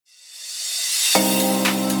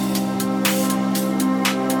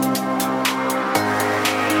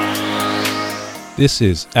This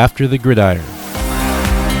is After the Gridiron, a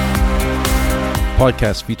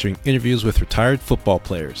podcast featuring interviews with retired football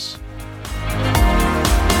players.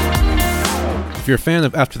 If you're a fan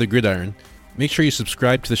of After the Gridiron, make sure you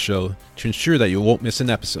subscribe to the show to ensure that you won't miss an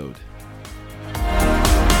episode.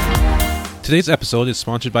 Today's episode is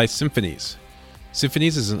sponsored by Symphonies.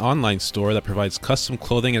 Symphonies is an online store that provides custom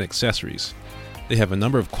clothing and accessories. They have a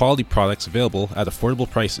number of quality products available at affordable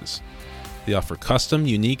prices. They offer custom,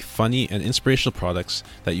 unique, funny, and inspirational products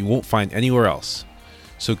that you won't find anywhere else.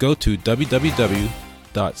 So go to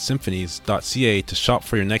www.symphonies.ca to shop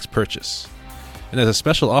for your next purchase. And as a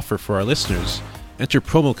special offer for our listeners, enter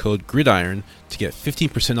promo code GRIDIRON to get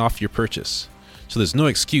 15% off your purchase. So there's no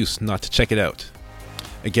excuse not to check it out.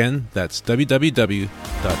 Again, that's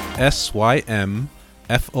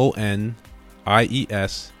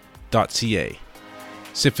www.symphonies.ca.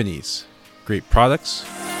 Symphonies. Great products,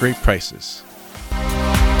 great prices.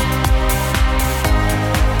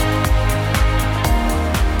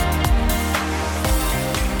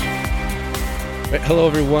 Right, hello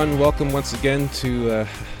everyone, welcome once again to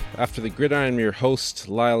After the Gridiron. I'm your host,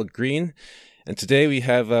 Lyle Green. And today we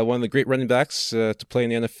have one of the great running backs to play in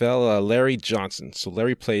the NFL, Larry Johnson. So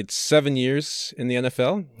Larry played 7 years in the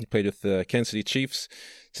NFL. He played with the Kansas City Chiefs,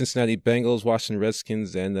 Cincinnati Bengals, Washington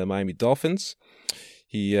Redskins, and the Miami Dolphins.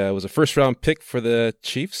 He was a first-round pick for the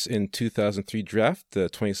Chiefs in 2003 draft, the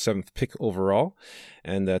 27th pick overall,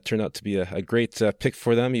 and turned out to be a great pick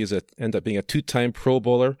for them. He ended up being a two-time Pro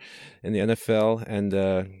Bowler in the NFL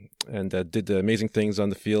and did amazing things on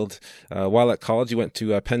the field. While at college, he went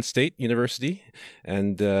to Penn State University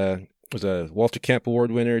and was a Walter Camp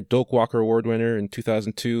Award winner, Doak Walker Award winner in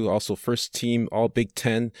 2002, also first team All Big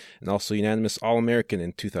Ten, and also unanimous All-American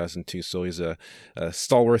in 2002. So he's a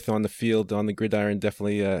stalwart on the field, on the gridiron,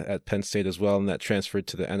 definitely at Penn State as well, and that transferred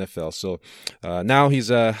to the NFL. So now he's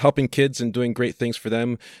helping kids and doing great things for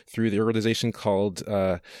them through the organization called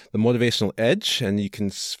The Motivational Edge, and you can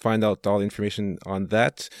find out all the information on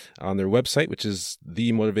that on their website, which is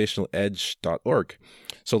themotivationaledge.org.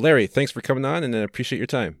 So Larry, thanks for coming on, and I appreciate your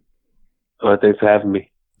time. Thanks for having me.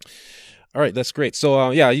 All right, that's great. So,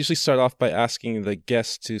 I usually start off by asking the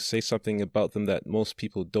guests to say something about them that most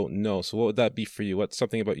people don't know. So what would that be for you? What's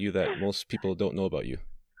something about you that most people don't know about you?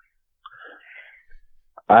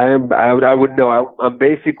 I would know. I'm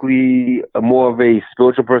basically more of a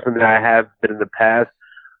spiritual person than I have been in the past.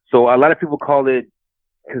 So a lot of people call it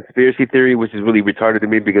conspiracy theory, which is really retarded to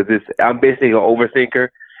me because I'm basically an overthinker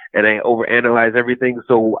and I overanalyze everything.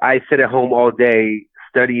 So I sit at home all day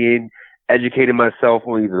studying, educating myself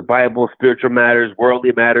on either the Bible, spiritual matters,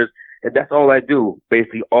 worldly matters, and that's all I do.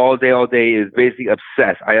 Basically, all day is basically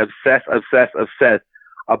obsess. I obsess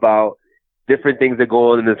about different things that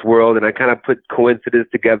go on in this world, and I kind of put coincidence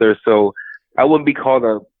together. So I don't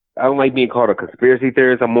like being called a conspiracy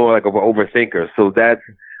theorist. I'm more like an overthinker. So that's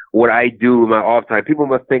what I do in my off time. People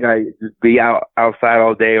must think I just be outside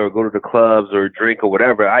all day or go to the clubs or drink or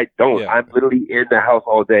whatever. I don't. Yeah. I'm literally in the house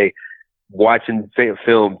all day, watching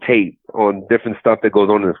film tape on different stuff that goes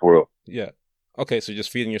on in this world. Yeah. Okay, so just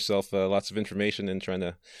feeding yourself lots of information and trying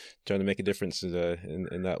to make a difference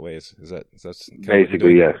in that way. Is that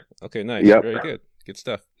basically, yes? Okay, nice. Yep. Very good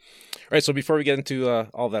stuff. All right, so before we get into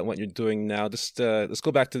all that, what you're doing now, just let's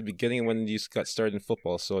go back to the beginning when you got started in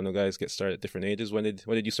football. So I know guys get started at different ages. When did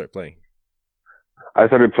you start playing? I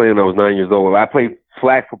started playing when I was 9 years old. I played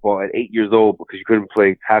flag football at 8 years old because you couldn't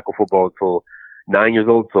play tackle football until 9 years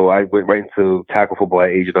old, so I went right into tackle football at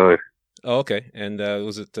age 9. Oh, okay. And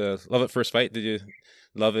was it love at first fight? Did you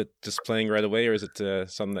love it just playing right away, or is it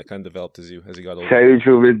something that kind of developed as you got older? Tell you the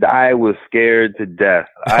truth, I was scared to death.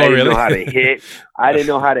 I didn't know how to hit. I didn't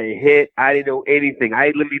know how to hit. I didn't know anything. I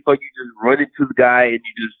literally thought you just run into the guy and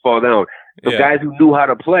you just fall down. The guys who knew how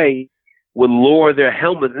to play would lower their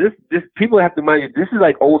helmets. This people have to mind you, this is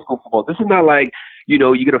like old school football. This is not like, you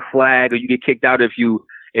get a flag or you get kicked out if you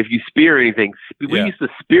spear anything. We used to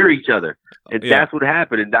spear each other, and that's what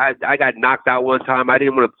happened. And I got knocked out one time. I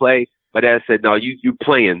didn't want to play. My dad said, "No, you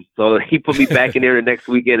playing." So he put me back in there the next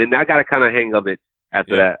weekend, and I got a kind of hang of it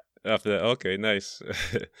after that. After that, okay, nice.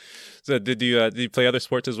 So did you play other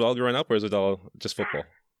sports as well growing up, or is it all just football?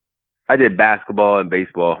 I did basketball and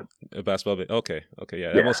baseball. Basketball, okay,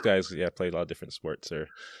 yeah. Most guys, play a lot of different sports. They're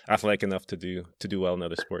athletic enough to do well in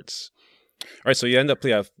other sports. All right, so you end up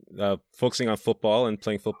focusing on football and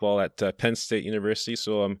playing football at Penn State University.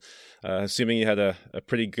 So I'm assuming you had a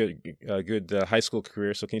pretty good high school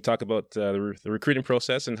career. So can you talk about the recruiting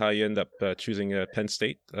process and how you end up choosing Penn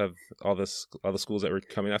State of all the schools that were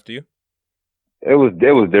coming after you? it was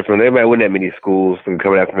different. Everybody wasn't that many schools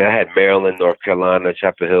coming after me. I had Maryland, North Carolina,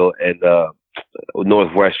 Chapel Hill, and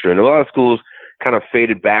Northwestern. A lot of schools kind of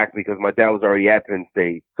faded back because my dad was already at Penn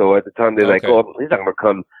State. So at the time they're like, oh, he's not going to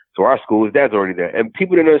come to our school. His dad's already there. And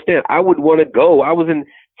people didn't understand. I would want to go. I was in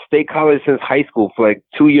State College since high school for like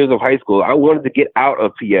 2 years of high school. I wanted to get out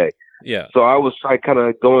of PA. Yeah. So I was like kind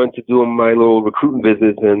of going to doing my little recruiting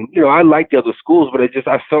business. And, I liked the other schools, but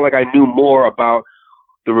I felt like I knew more about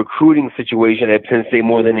the recruiting situation at Penn State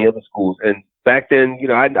more than the other schools. And back then,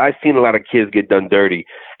 I seen a lot of kids get done dirty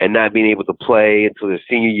and not being able to play until their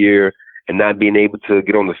senior year and not being able to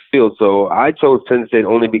get on the field. So I chose Penn State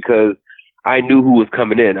only because I knew who was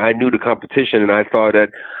coming in. I knew the competition, and I thought that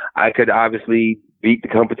I could obviously beat the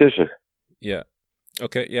competition. Yeah.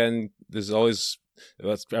 Okay. Yeah. And there's always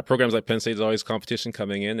programs like Penn State, there's always competition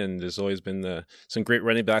coming in, and there's always been some great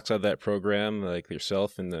running backs out of that program, like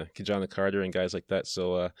yourself and Kijana Carter and guys like that.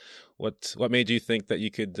 So, what made you think that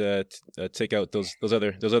you could take out those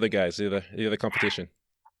other guys, the other competition?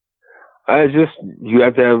 You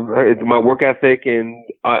have to have my work ethic and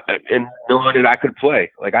knowing that I could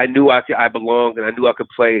play. Like I knew I belonged, and I knew I could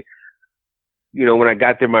play. When I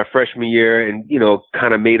got there my freshman year, and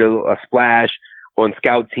kind of made a splash on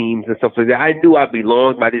scout teams and stuff like that. I knew I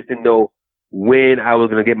belonged, but I just didn't know when I was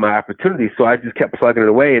going to get my opportunity. So I just kept plugging it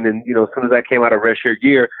away. And then, as soon as I came out of redshirt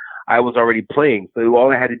year, I was already playing. So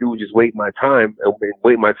all I had to do was just wait my time and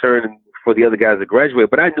wait my turn and for the other guys to graduate.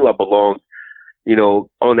 But I knew I belonged,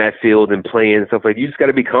 on that field and playing and stuff like that. You just got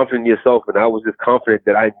to be confident in yourself. And I was just confident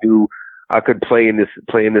that I knew I could play in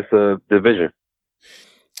this division.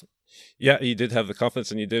 Yeah, you did have the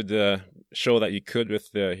confidence, and you did show that you could with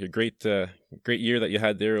your great year that you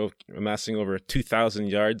had there, amassing over 2,000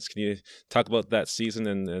 yards. Can you talk about that season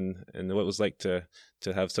and what it was like to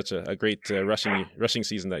have such a great rushing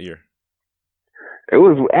season that year? It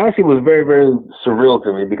was very, very surreal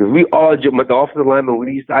to me because we all, the offensive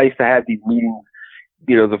linemen, I used to have these meetings,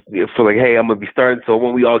 for like, hey, I'm gonna be starting, so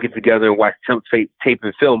when we all get together and watch tape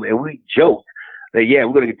and film, and we joked. Yeah,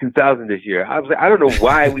 we're going to get 2,000 this year. I was like, I don't know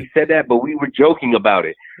why we said that, but we were joking about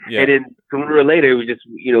it. Yeah. And then sooner or later, it was just,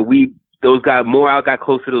 those guys, more I got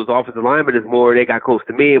close to those offensive linemen, as more they got close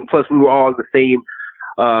to me. And plus, we were all in the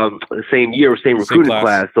same year, same recruiting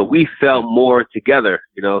class. So we felt more together,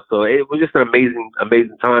 So it was just an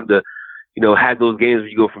amazing time to, have those games where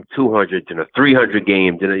you go from 200 to 300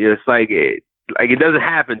 games. And it's like it doesn't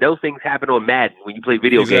happen. Those things happen on Madden when you play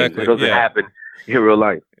video games. It doesn't happen in real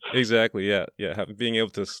life. Exactly. Yeah. Being able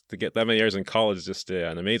to get that many years in college is just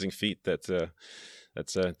an amazing feat. That's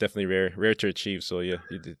definitely rare to achieve. So you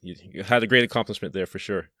had a great accomplishment there for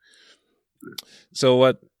sure.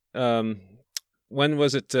 So when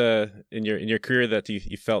was it in your career that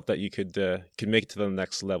you felt that you could make it to the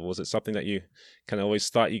next level? Was it something that you kind of always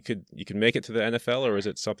thought you could make it to the NFL, or is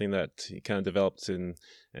it something that you kind of developed and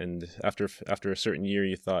after a certain year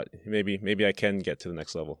you thought maybe I can get to the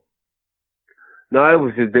next level? No, it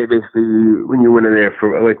was just basically when you went in there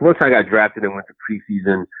for, like, once I got drafted and went to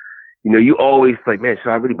preseason, you always like, man,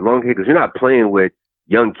 should I really belong here? Because you're not playing with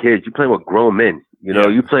young kids. You're playing with grown men.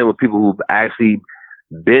 You're playing with people who've actually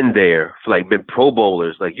been there, been Pro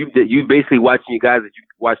Bowlers. Like, you basically watching you guys that you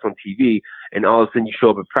watched on TV, and all of a sudden you show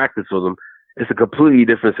up at practice with them. It's a completely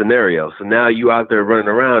different scenario. So now you out there running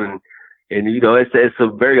around, and it's a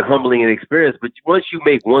very humbling experience. But once you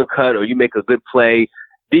make one cut or you make a good play,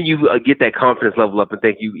 then you get that confidence level up and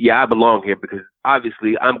think, I belong here because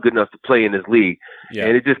obviously I'm good enough to play in this league. Yeah.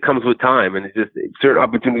 And it just comes with time, and certain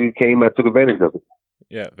opportunities came, I took advantage of it.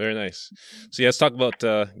 Yeah, very nice. So let's talk about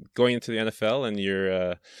going into the NFL, and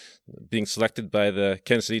you're being selected by the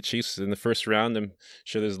Kansas City Chiefs in the first round. I'm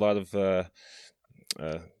sure there's a lot of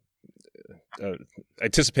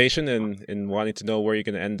anticipation and wanting to know where you're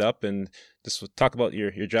going to end up, and just talk about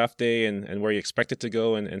your draft day and where you expect it to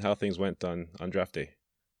go and how things went on draft day.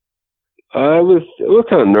 It was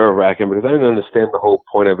kind of nerve-wracking because I didn't understand the whole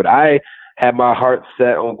point of it. I had my heart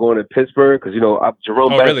set on going to Pittsburgh because,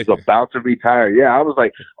 Jerome Bettis was about to retire. Yeah, I was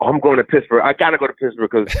like, I'm going to Pittsburgh. I got to go to Pittsburgh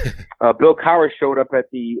because Bill Cowher showed up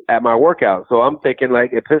at my workout. So I'm thinking,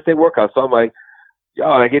 like, a Penn State workout. So I'm like,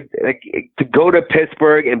 to go to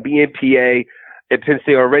Pittsburgh and be in PA at Penn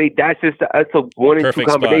State already, that's a 1 and 2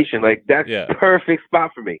 combination. Spot. Like, that's perfect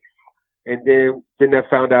spot for me. And then I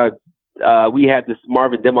found out we had this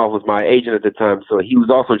Marvin Demoff was my agent at the time, so he was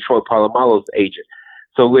also Troy Polamalu's agent.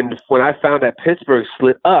 So when I found that Pittsburgh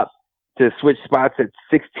split up to switch spots at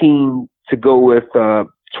 16 to go with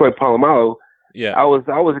Troy Polamalu, I was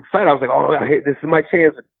excited. I was like, oh, this is my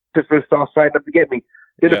chance. Pittsburgh's all signed up to get me.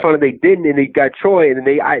 Then they found out they didn't, and they got Troy, and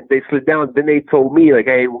then they slid down. Then they told me like,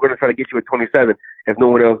 "Hey, we're gonna try to get you at 27 if no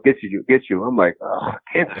one else gets you." I'm like, "Oh,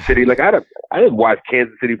 Kansas City!" Like I didn't watch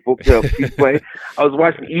Kansas City football play. I was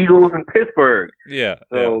watching Eagles and Pittsburgh. Yeah.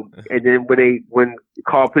 So and then when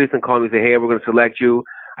Carl Peterson called me and said, "Hey, we're gonna select you,"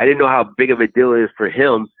 I didn't know how big of a deal it is for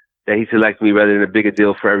him that he selected me rather than a bigger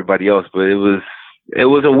deal for everybody else. But it was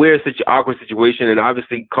a weird, awkward situation, and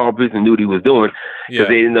obviously Carl Peterson knew what he was doing because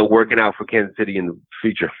they ended up working out for Kansas City in the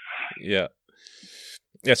future. Yeah.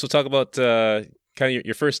 So talk about kind of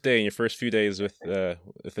your first day and your first few days with the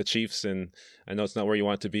Chiefs, and I know it's not where you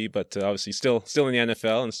want to be, but obviously still in the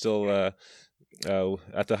NFL and still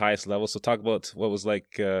at the highest level. So talk about what was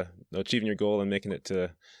like achieving your goal and making it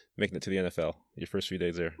to the NFL. Your first few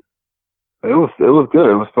days there. It was good.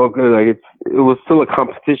 It was so good. Like it was still a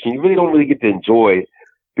competition. You really don't really get to enjoy it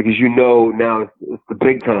because now it's the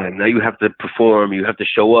big time. Now you have to perform. You have to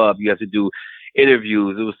show up. You have to do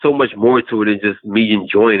interviews. There was so much more to it than just me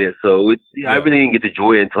enjoying it. So I really didn't get to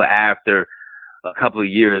enjoy it until after a couple of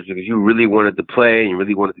years because you really wanted to play and you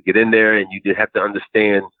really wanted to get in there, and you did have to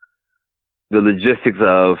understand the logistics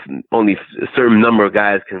of only a certain number of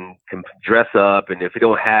guys can dress up, and if you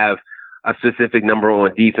don't have a specific number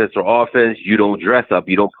on defense or offense, you don't dress up,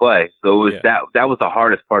 you don't play. So it was that was the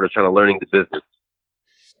hardest part of trying to learning the business.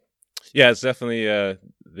 Yeah, it's definitely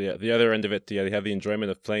the other end of it. Yeah, they have the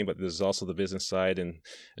enjoyment of playing, but there's also the business side and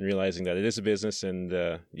realizing that it is a business, and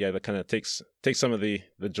that kind of takes some of the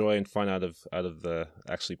joy and fun out of the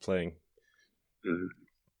actually playing. Mm-hmm.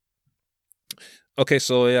 Okay,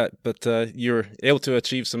 so but you're able to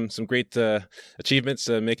achieve some great achievements,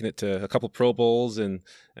 making it to a couple Pro Bowls and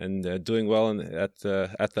doing well at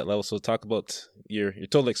that level. So talk about your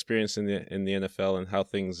total experience in the NFL and how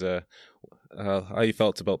things how you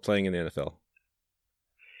felt about playing in the NFL.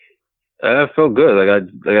 I felt good.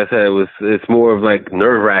 Like I said, it's more of like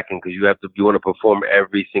nerve wracking because you want to perform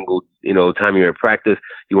every single time you're in practice.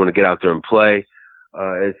 You want to get out there and play.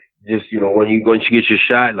 It's just once you get your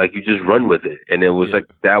shot, like you just run with it. And it was like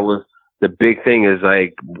that was the big thing is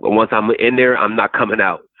like once I'm in there, I'm not coming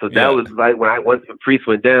out. So that was like once the Priest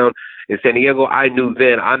went down in San Diego, I knew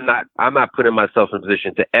then I'm not putting myself in a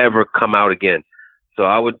position to ever come out again. So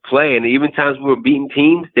I would play, and even times we were beating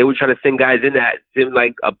teams, they would try to send guys in that seemed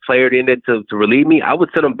like a player in there to relieve me. I would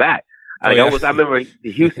send them back. I remember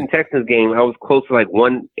the Houston Texans game. I was close to like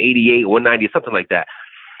 188, 190, something like that.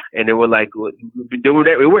 And they were like, they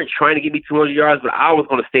weren't trying to give me 200 yards, but I was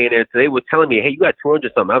going to stay in there. So they were telling me, hey, you got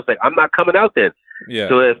 200 something. I was like, I'm not coming out then. Yeah.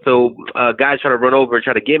 So guys try to run over and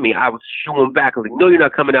try to get me. I would shoo them back. I was like, no, you're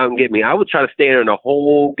not coming out and get me. I would try to stay there in the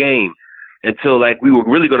whole game until like we were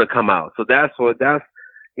really going to come out. So that's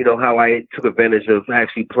how I took advantage of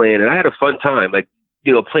actually playing. And I had a fun time, like,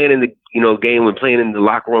 playing in the, game and playing in the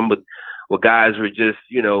locker room with guys who were just,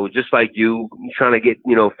 just like you trying to get,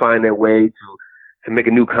 find their way to make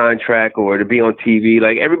a new contract or to be on TV.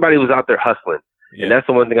 Like everybody was out there hustling. Yeah. And that's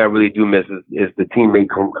the one thing I really do miss is the teammate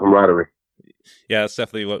camaraderie. Yeah, that's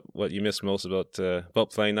definitely what you miss most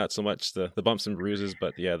about playing. Not so much the bumps and bruises,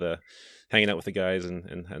 but the hanging out with the guys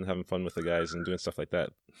and having fun with the guys and doing stuff like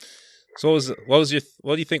that. So what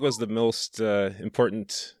do you think was the most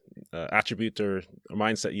important attribute or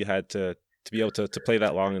mindset you had to be able to play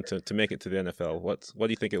that long and to make it to the NFL? What do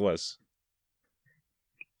you think it was?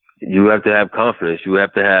 You have to have confidence. You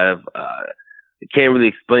have to have, you can't really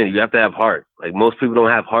explain it. You have to have heart. Like most people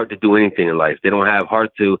don't have heart to do anything in life. They don't have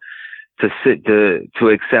heart to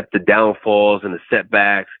accept the downfalls and the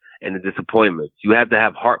setbacks and the disappointments. You have to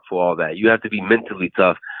have heart for all that. You have to be mentally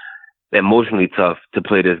tough, emotionally tough to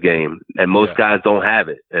play this game. And most guys don't have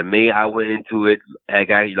it. And me, I went into it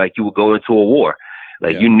like you would go into a war.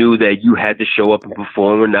 Like you knew that you had to show up and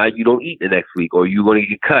perform or not, you don't eat the next week or you're going to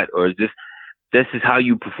get cut or just, this is how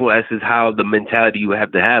you perform. This is how the mentality you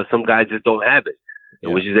have to have. Some guys just don't have it,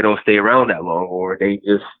 which is they don't stay around that long, or they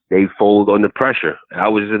fold under pressure. I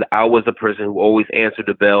was the person who always answered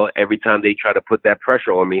the bell every time they try to put that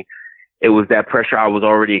pressure on me. It was that pressure I was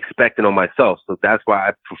already expecting on myself. So that's why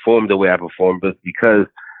I performed the way I performed, but because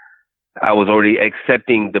I was already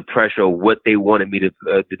accepting the pressure of what they wanted me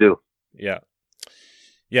to do. Yeah,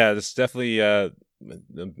 it's definitely.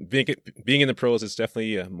 Being in the pros is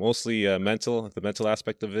definitely mostly the mental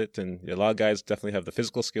aspect of it, and a lot of guys definitely have the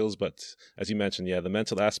physical skills, but as you mentioned, the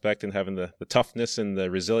mental aspect and having the toughness and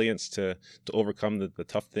the resilience to overcome the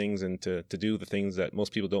tough things and to do the things that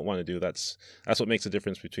most people don't want to do. That's what makes the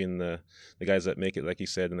difference between the guys that make it, like you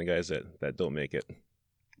said, and the guys that don't make it.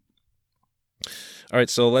 All right,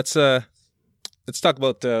 so let's talk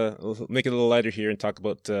about make it a little lighter here and talk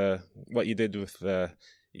about what you did with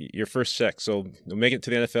your first check. So make it to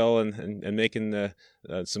the NFL and making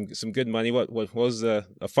some good money. What was a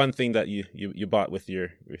fun thing that you bought with your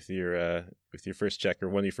first check, or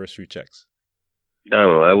one of your first 3 checks? I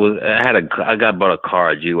don't know. I got bought a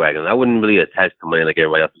car, a G-Wagon. I wouldn't really attach to money like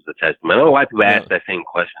everybody else is attached to money. I don't know why people ask that same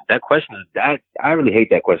question. That question is, I really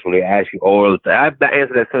hate that question when they ask you all the time. I've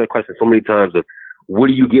answered that same question so many times of, what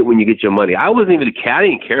do you get when you get your money? I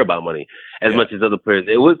didn't care about money as much as other players.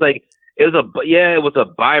 It was a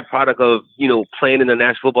byproduct of, playing in the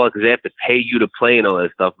National Football because they have to pay you to play and all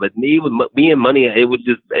that stuff. But me and money, it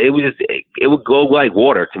would go like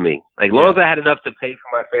water to me. Like, as long as I had enough to pay for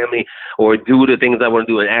my family or do the things I want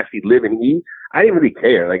to do and actually live and eat, I didn't really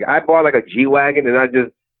care. Like, I bought like a G-Wagon and I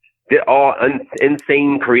just did all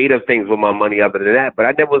insane creative things with my money other than that. But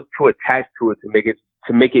I never was too attached to it to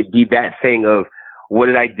make it be that thing of, what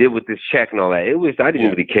did I do with this check and all that? I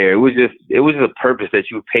didn't really care. It was just a purpose that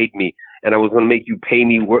you paid me, and I was going to make you pay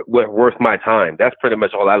me worth my time. That's pretty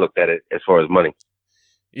much all I looked at it as far as money.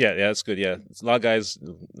 Yeah, that's good. Yeah, a lot of guys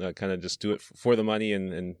kind of just do it for the money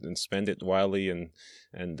and spend it wildly,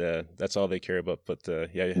 and that's all they care about. But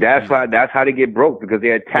that's how they get broke, because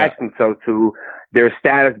they attach themselves to their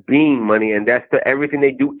status being money, and everything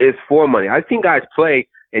they do is for money. I've seen guys play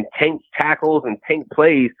and tank tackles and tank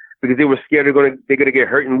plays because they were scared they're gonna get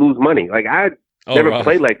hurt and lose money. Like, I never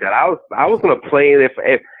played like that. I was gonna play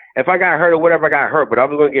if I got hurt or whatever, I got hurt, but I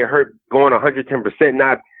was gonna get hurt going 110%,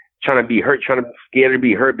 not trying to be hurt, trying to be scared to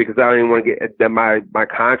be hurt because I didn't want to get that my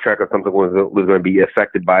contract or something was going to be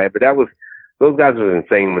affected by it. But those guys were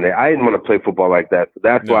insane I didn't want to play football like that. So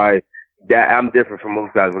that's why I'm different from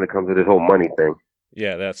most guys when it comes to this whole money thing.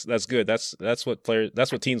 Yeah, that's good. That's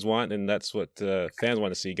what teams want, and that's what fans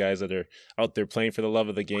want to see. Guys that are out there playing for the love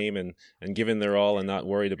of the game and giving their all, and not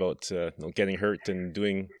worried about getting hurt and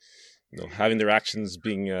doing, having their actions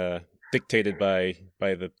being dictated by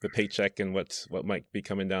the paycheck and what might be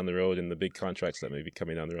coming down the road and the big contracts that may be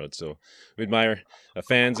coming down the road. So we admire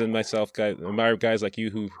fans and myself, admire guys like you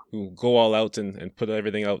who go all out and put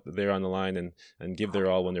everything out there on the line and give their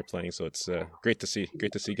all when they're playing. So it's great to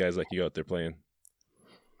see guys like you out there playing.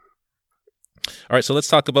 All right, so let's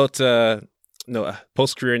talk about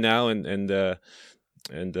post career now and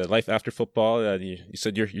life after football. You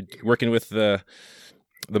said you're working with the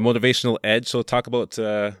Motivational Edge. So talk about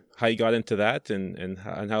how you got into that and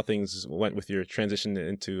how things went with your transition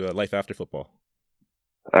into life after football.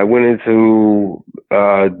 I went into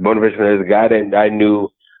Motivational Edge. A guy that I knew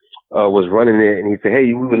was running it, and he said,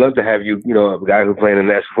 "Hey, we would love to have you. A guy who's playing in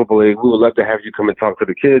the National Football League. We would love to have you come and talk to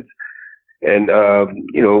the kids." And,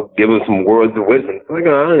 give them some words of wisdom. So like,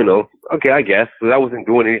 okay, I guess. So I wasn't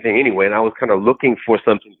doing anything anyway, and I was kind of looking for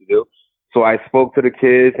something to do. So I spoke to the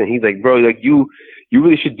kids, and he's like, bro, like, you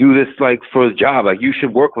really should do this, like, for a job. Like, you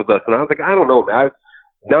should work with us. And I was like, I don't know, man.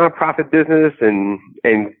 Non-profit business and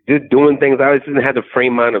just doing things. I just didn't have the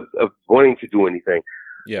frame mind of wanting to do anything.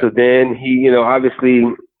 Yeah. So then he, obviously,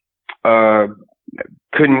 I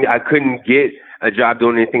couldn't get a job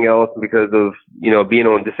doing anything else because of, being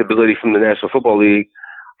on disability from the National Football League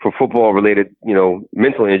for football related,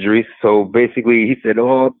 mental injuries. So basically he said,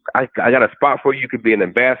 "Oh, I got a spot for you. You could be an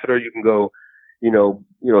ambassador. You can go,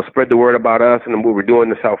 spread the word about us and what we're doing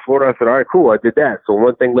in South Florida." I said, "All right, cool." I did that. So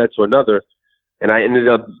one thing led to another, and I ended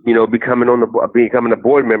up, becoming a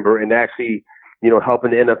board member and actually,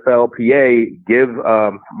 helping the NFLPA give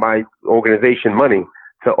my organization money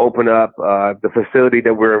to open up the facility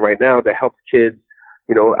that we're in right now that helps kids,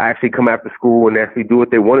 actually come after school and actually do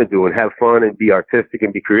what they want to do and have fun and be artistic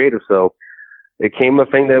and be creative. So it came a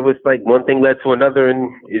thing that was like one thing led to another,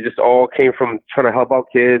 and it just all came from trying to help out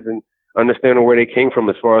kids and understanding where they came from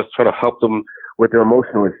as far as trying to help them with their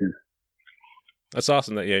emotional issues. That's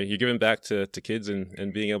awesome that you're giving back to kids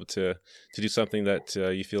and being able to do something that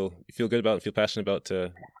you feel good about and feel passionate about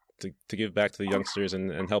to give back to the youngsters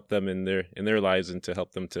and help them in their lives and to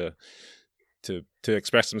help them to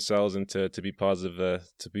express themselves and to be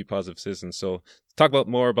positive citizens. So talk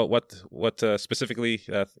more about what specifically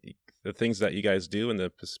the things that you guys do and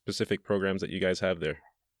the specific programs that you guys have there.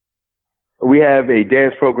 We have a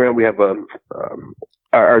dance program. We have our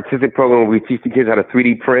artistic program. We teach the kids how to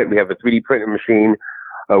 3D print. We have a 3D printing machine.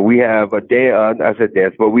 We have a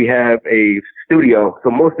dance, but we have a studio. So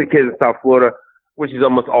most of the kids in South Florida, which is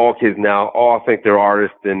almost all kids now, all think they're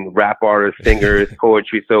artists and rap artists, singers,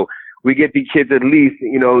 poetry. So we get the kids at least,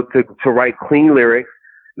 to write clean lyrics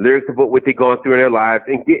about what they've gone through in their lives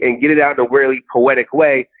and get it out in a really poetic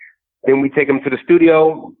way. Then we take them to the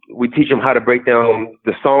studio. We teach them how to break down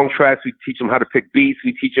the song tracks. We teach them how to pick beats.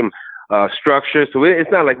 We teach them structure. So it's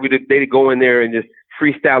not like they go in there and just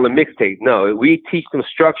freestyle a mixtape. No, we teach them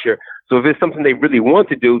structure So if it's something they really want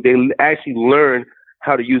to do, they actually learn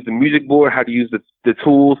how to use the music board, how to use the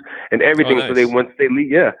tools and everything. Nice. So they once they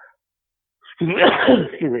leave,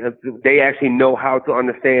 they actually know how to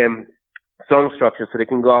understand song structure, so they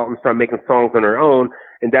can go out and start making songs on their own.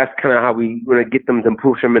 And that's kind of how we want to get them to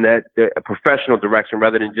push them in a professional direction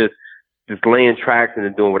rather than just laying tracks and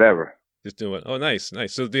then doing whatever. Just doing what? Oh, nice.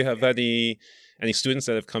 So do you have any students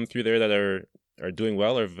that have come through there that are doing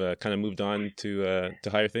well, or have kind of moved on to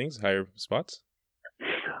higher spots?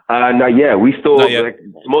 Not yet. We still, like,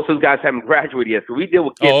 most of those guys haven't graduated yet. So we deal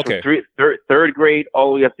with kids from third grade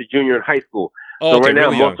all the way up to junior in high school. So right now,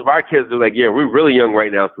 really most of our kids are like, we're really young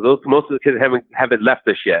right now. So most of the kids haven't left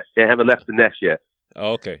us yet. They haven't left the nest yet.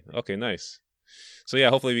 Oh, okay, nice. So yeah,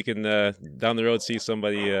 hopefully we can down the road see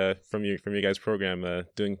somebody from your guys' program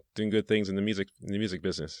doing good things in the music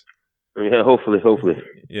business. Yeah, hopefully.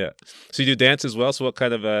 Yeah. So you do dance as well. So what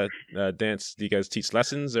kind of dance do you guys teach?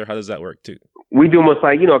 Lessons, or how does that work too? We do most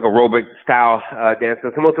like aerobic style dance.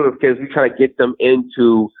 So most of those kids, we try to get them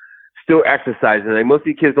into still exercising. Like, most of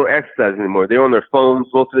the kids don't exercise anymore. They're on their phones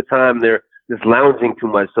most of the time. They're just lounging too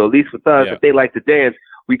much. So at least with us, if they like to dance,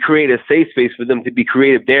 we create a safe space for them to be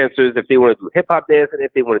creative dancers. If they want to do hip hop dancing,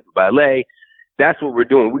 if they want to do ballet, that's what we're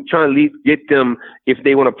doing. We're trying to get them, if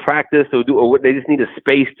they want to practice or what, they just need a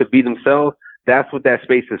space to be themselves. That's what that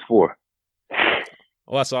space is for.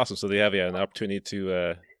 Well, that's awesome. So they have an opportunity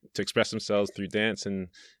to express themselves through dance and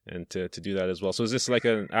to do that as well. So is this like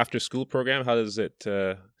an after school program? How does it?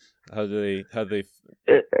 How do they?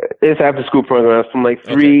 It's after school program from like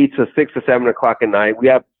 3 to 6 or 7 o'clock at night. We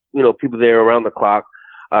have people there around the clock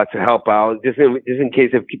to help out, just in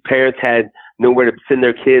case if parents had nowhere to send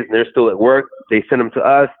their kids and they're still at work, they send them to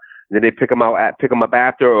us. And then they pick them up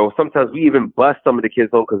after, or sometimes we even bus some of the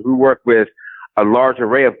kids home because we work with a large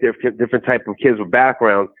array of different type of kids with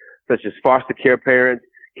backgrounds, such as foster care parents,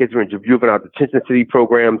 kids who are in juvenile detention city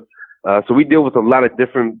programs. So we deal with a lot of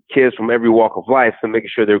different kids from every walk of life, so making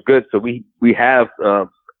sure they're good. So we have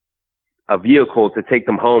a vehicle to take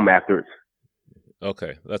them home afterwards.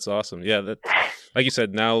 Okay, that's awesome. Yeah, that, like you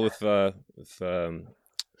said, now with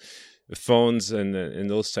phones and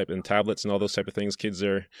those and tablets and all those type of things, kids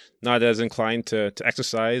are not as inclined to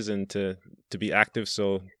exercise and to be active.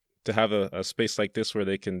 So to have a space like this where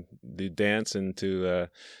they can do dance and to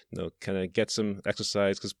kind of get some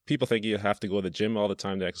exercise, because people think you have to go to the gym all the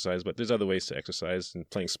time to exercise, but there's other ways to exercise, and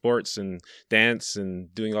playing sports and dance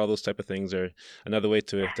and doing all those type of things are another way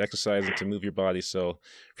to exercise and to move your body. So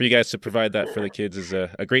for you guys to provide that for the kids is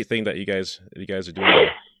a great thing that you guys are doing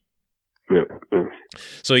there. Yeah.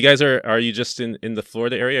 So you guys are you just in the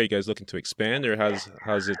Florida area? Are you guys looking to expand, or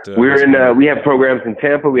how's it? We have programs in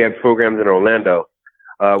Tampa. We have programs in Orlando.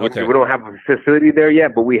 We don't have a facility there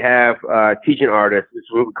yet, but we have teaching artists. It's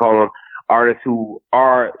what we call them, artists who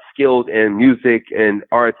are skilled in music and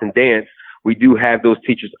arts and dance. We do have those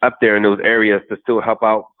teachers up there in those areas to still help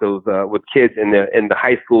out those with kids in the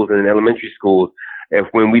high schools and in elementary schools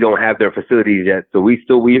when we don't have their facilities yet. So we're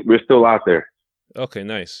still out there. Okay,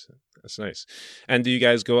 nice. That's nice. And do you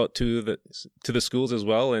guys go out to the schools as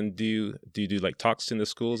well? And do you do like talks in the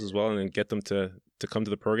schools as well, and then get them to come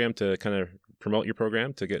to the program to kind of promote your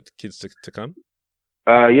program to get kids to come?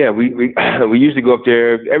 Yeah, we usually go up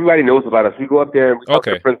there. Everybody knows about us. We go up there and we talk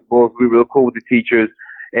to the principals. We're real cool with the teachers.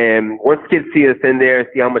 And once kids see us in there,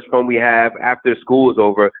 see how much fun we have after school is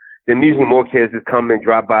over, then usually more kids just come and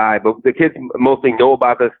drop by. But the kids mostly know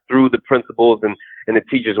about us through the principals and the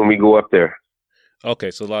teachers when we go up there.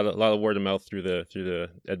 Okay, so a lot of word of mouth through the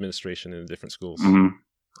administration in the different schools. Mm-hmm.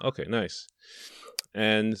 Okay, nice.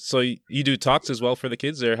 And so you do talks as well for the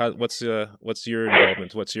kids there. What's your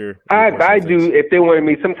involvement? What's your I do, if they want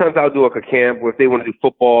me, sometimes I'll do like a camp, or if they want to do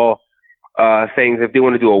football things, if they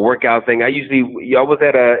want to do a workout thing. I was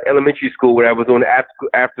at a elementary school where I was doing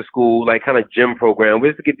after school, like kind of gym program. We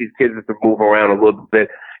just to get these kids to move around a little bit,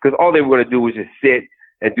 because all they were going to do was just sit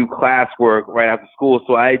and do classwork right after school.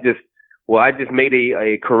 So I just made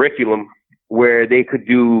a curriculum where they could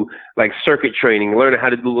do like circuit training, learn how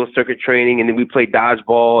to do a little circuit training, and then we play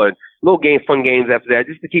dodgeball and fun games after that,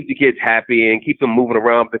 just to keep the kids happy and keep them moving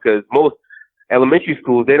around, because most elementary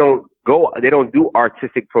schools, they don't do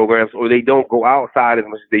artistic programs, or they don't go outside as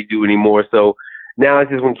much as they do anymore. So now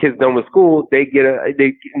it's just when kids done with school, they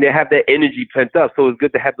have that energy pent up. So it's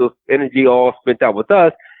good to have those energy all spent out with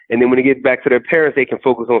us. And then when they get back to their parents, they can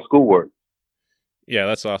focus on schoolwork. Yeah,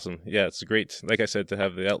 that's awesome. Yeah, it's great. Like I said, to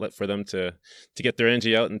have the outlet for them to get their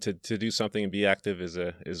energy out and to do something and be active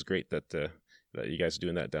is great that you guys are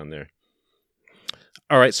doing that down there.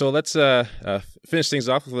 All right, so let's finish things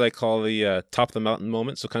off with what I call the top of the mountain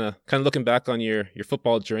moment. So kind of looking back on your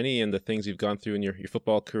football journey and the things you've gone through in your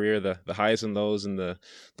football career, the highs and lows and the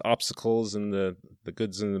obstacles and the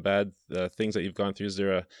goods and the bad things that you've gone through. Is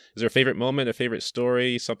there a favorite moment, a favorite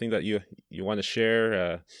story, something that you want to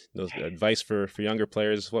share? Advice for younger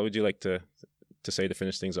players? What would you like to say to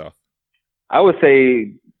finish things off? I'd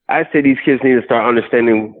say these kids need to start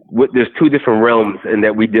understanding there's two different realms and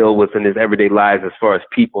that we deal with in this everyday lives as far as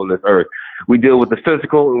people on this earth. We deal with the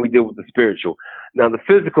physical and we deal with the spiritual. Now, the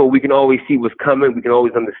physical, we can always see what's coming. We can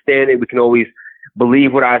always understand it. We can always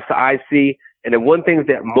believe what our eyes see. And the one thing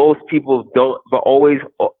that most people don't, but always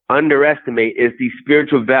underestimate is the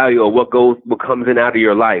spiritual value of what comes in out of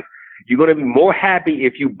your life. You're going to be more happy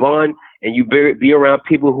if you bond and you be around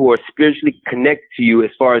people who are spiritually connected to you as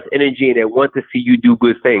far as energy and that want to see you do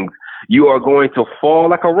good things. You are going to fall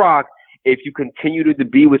like a rock if you continue to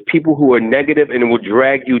be with people who are negative, and it will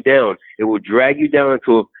drag you down. It will drag you down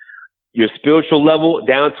into your spiritual level,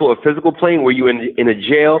 down to a physical plane where you're in a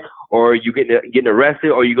jail or you're getting arrested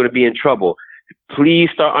or you're going to be in trouble. Please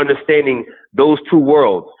start understanding those two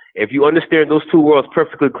worlds. If you understand those two worlds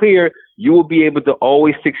perfectly clear, you will be able to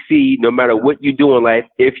always succeed no matter what you do in life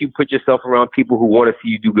if you put yourself around people who want to see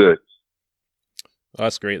you do good. Oh,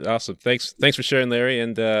 that's great. Awesome. Thanks for sharing, Larry.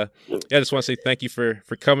 And I just want to say thank you for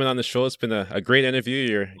coming on the show. It's been a great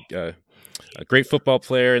interview. You're a great football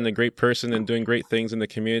player and a great person and doing great things in the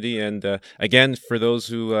community. And again, for those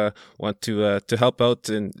who want to help out,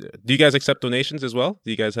 and do you guys accept donations as well?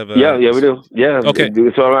 Do you guys have a... Yeah, we do. Yeah. Okay.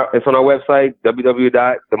 It's on our website,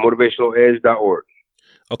 www.themotivationaledge.org.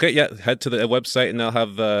 Okay, yeah, head to the website, and I'll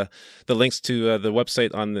have the links to the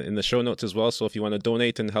website in the show notes as well. So if you want to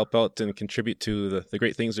donate and help out and contribute to the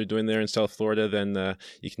great things they're doing there in South Florida, then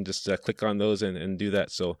you can just click on those and do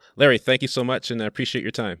that. So, Larry, thank you so much, and I appreciate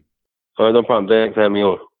your time. All right, no problem. Thanks for having me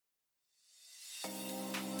on.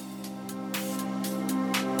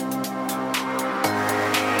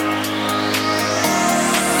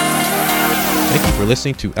 Thank you for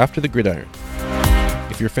listening to After the Gridiron.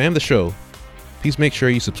 If you're a fan of the show, please make sure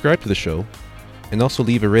you subscribe to the show and also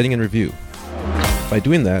leave a rating and review. By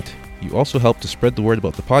doing that, you also help to spread the word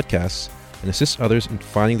about the podcasts and assist others in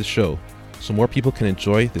finding the show so more people can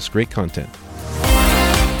enjoy this great content.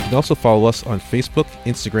 You can also follow us on Facebook,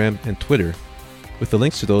 Instagram, and Twitter, with the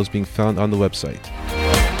links to those being found on the website.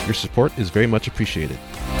 Your support is very much appreciated.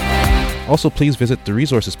 Also, please visit the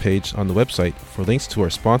resources page on the website for links to our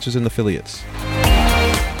sponsors and affiliates.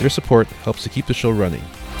 Their support helps to keep the show running.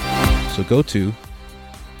 So go to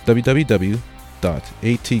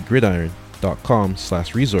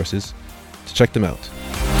www.atgridiron.com/resources to check them out.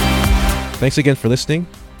 Thanks again for listening,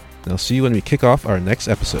 and I'll see you when we kick off our next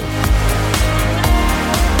episode.